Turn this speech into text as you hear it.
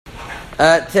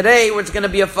Today, it's going to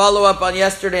be a follow-up on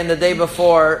yesterday and the day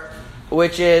before,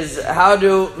 which is how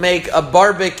to make a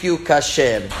barbecue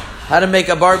kasher. How to make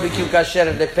a barbecue kasher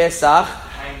in the Pesach,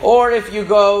 or if you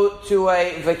go to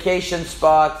a vacation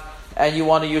spot and you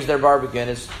want to use their barbecue. And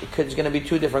it's going to be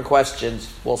two different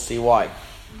questions. We'll see why.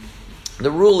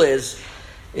 The rule is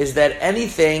that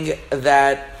anything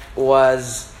that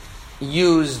was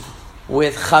used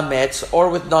with chametz or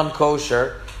with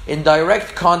non-kosher in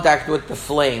direct contact with the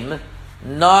flame,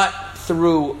 not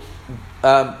through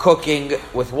cooking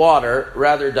with water,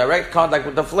 rather direct contact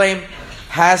with the flame,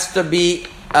 has to be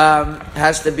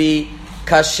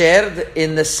kashered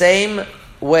in the same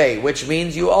way, which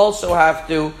means you also have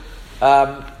to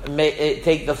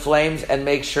take the flames and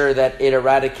make sure that it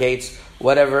eradicates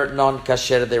whatever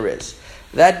non-kasher there is.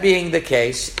 That being the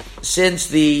case, since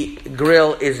the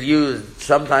grill is used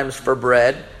sometimes for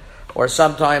bread or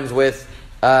sometimes with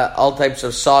all types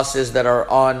of sauces that are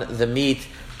on the meat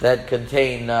that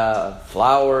contain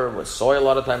flour, with soy a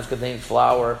lot of times contains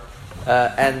flour,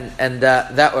 and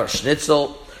that or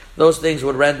schnitzel, those things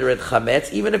would render it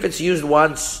chametz. Even if it's used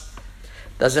once,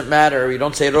 doesn't matter. You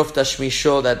don't say ruf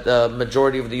tashmisho that the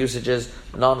majority of the usage is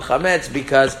non-chametz,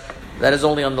 because that is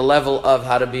only on the level of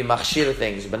how to be machshir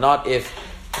things, but not if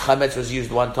chametz was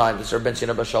used one time. The Sir Ben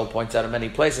Sina Bashal points out in many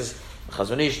places.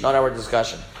 Chazon Ish, not our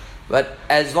discussion. But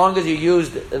as long as you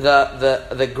used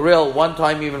the grill one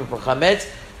time even for chametz,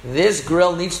 this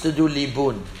grill needs to do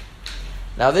libun.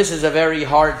 Now this is a very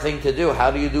hard thing to do.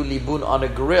 How do you do libun on a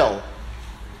grill?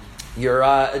 You're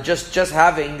just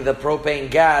having the propane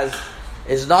gas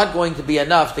is not going to be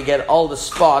enough to get all the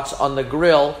spots on the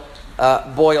grill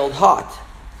boiled hot.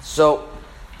 So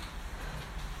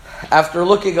after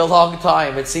looking a long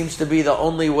time, it seems to be the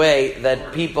only way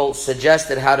that people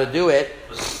suggested how to do it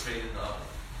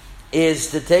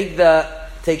is to take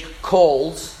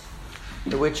coals,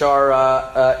 which are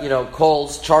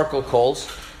coals, charcoal coals.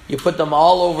 You put them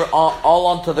all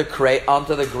onto the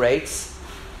grates,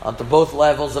 onto both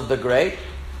levels of the grate,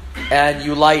 and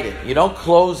you light it. You don't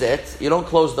close it. You don't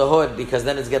close the hood, because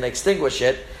then it's going to extinguish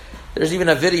it. There's even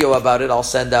a video about it I'll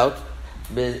send out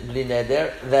that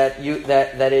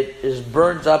it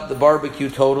burns up the barbecue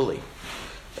totally.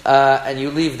 And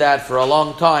you leave that for a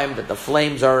long time, that the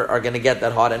flames are going to get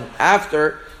that hot. And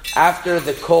after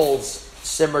the coals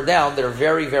simmer down, they're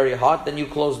very, very hot, then you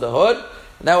close the hood.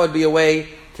 And that would be a way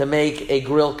to make a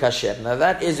grill kasher. Now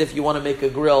that is if you want to make a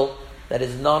grill that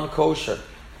is non-kosher.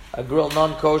 A grill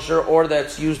non-kosher, or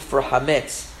that's used for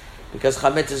chametz, because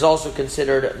chametz is also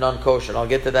considered non-kosher. I'll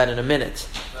get to that in a minute.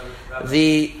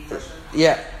 The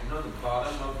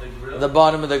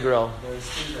bottom of the grill.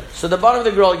 So the bottom of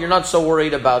the grill you're not so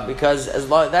worried about, because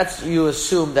you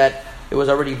assume that it was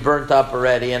already burnt up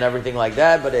already and everything like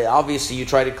that. But obviously you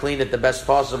try to clean it the best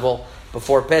possible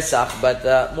before Pesach.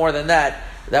 But more than that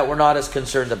we're not as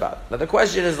concerned about. Now the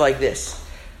question is like this.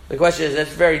 The question is,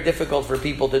 it's very difficult for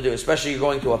people to do, especially you're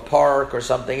going to a park or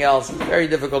something else. It's very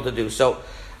difficult to do. So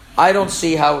I don't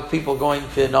see how people going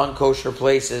to non-kosher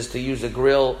places to use a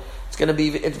grill,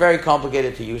 it's very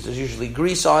complicated to use. There's usually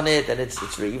grease on it, and it's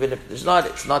even if it's not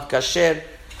kasher.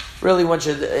 Really,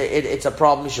 it's a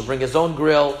problem. You should bring his own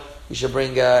grill. You should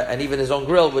bring, and even his own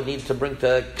grill would need to bring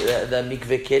the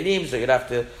mikveh kelim, so you'd have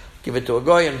to give it to a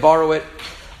goy and borrow it,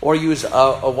 or use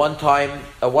a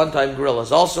one-time grill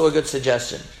is also a good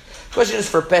suggestion. The question is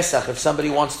for Pesach. If somebody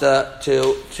wants to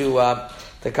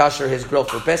kasher his grill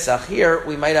for Pesach, here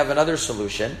we might have another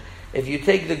solution. If you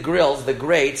take the grills, the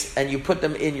grates, and you put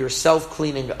them in your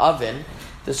self-cleaning oven,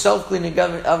 the self-cleaning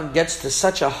oven gets to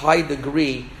such a high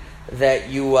degree that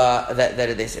that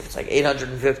it is. If it's like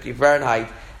 850 Fahrenheit,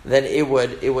 then it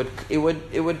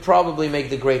would probably make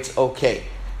the grates okay.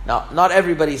 Now, not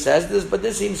everybody says this, but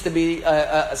this seems to be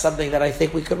something that I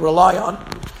think we could rely on.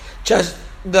 Just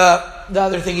the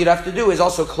other thing you'd have to do is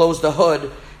also close the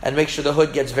hood and make sure the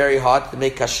hood gets very hot to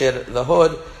make kasher the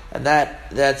hood. And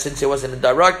that since it wasn't in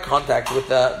direct contact with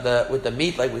the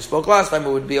meat, like we spoke last time, it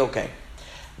would be okay.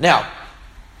 Now,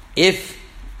 if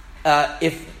that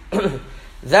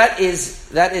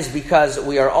is because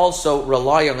we are also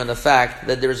relying on the fact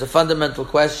that there is a fundamental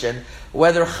question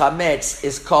whether chametz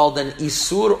is called an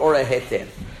isur or a heter.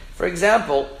 For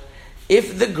example,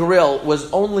 if the grill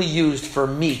was only used for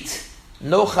meat,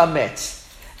 no chametz,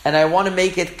 and I want to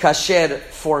make it kasher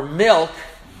for milk,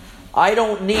 I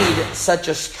don't need such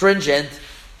a stringent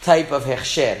type of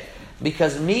hechsher,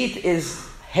 because meat is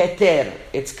heter,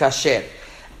 it's kasher.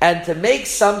 And to make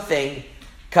something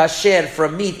kasher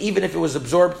from meat, even if it was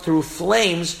absorbed through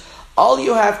flames, all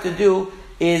you have to do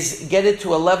is get it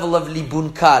to a level of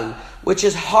libun kal, which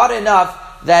is hot enough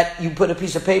that you put a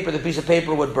piece of paper, the piece of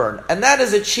paper would burn. And that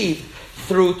is achieved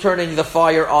through turning the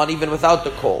fire on even without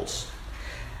the coals.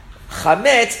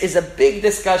 Chametz is a big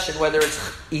discussion whether it's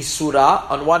Isura.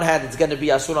 On one hand, it's going to be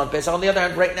Asur on Pesach. On the other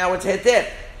hand, right now it's Heter.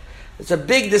 It's a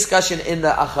big discussion in the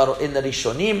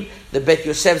Rishonim. The Bet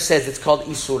Yosef says it's called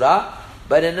Isura,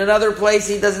 but in another place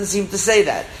he doesn't seem to say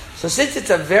that. So since it's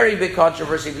a very big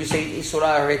controversy if you say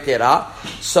Isura or Hetera,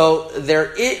 so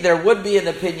there would be an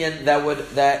opinion that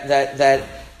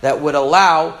would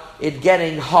allow it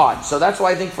getting hot. So that's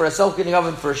why I think for a self-cleaning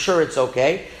oven, for sure it's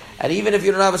okay. And even if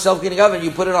you don't have a self-cleaning oven,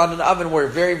 you put it on an oven where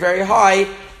it's very, very high.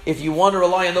 If you want to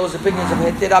rely on those opinions of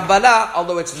Hetera Bala,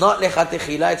 although it's not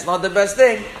Lechatechila, it's not the best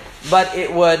thing, but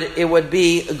it would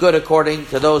be good according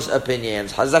to those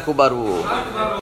opinions. Hazaku Baruch.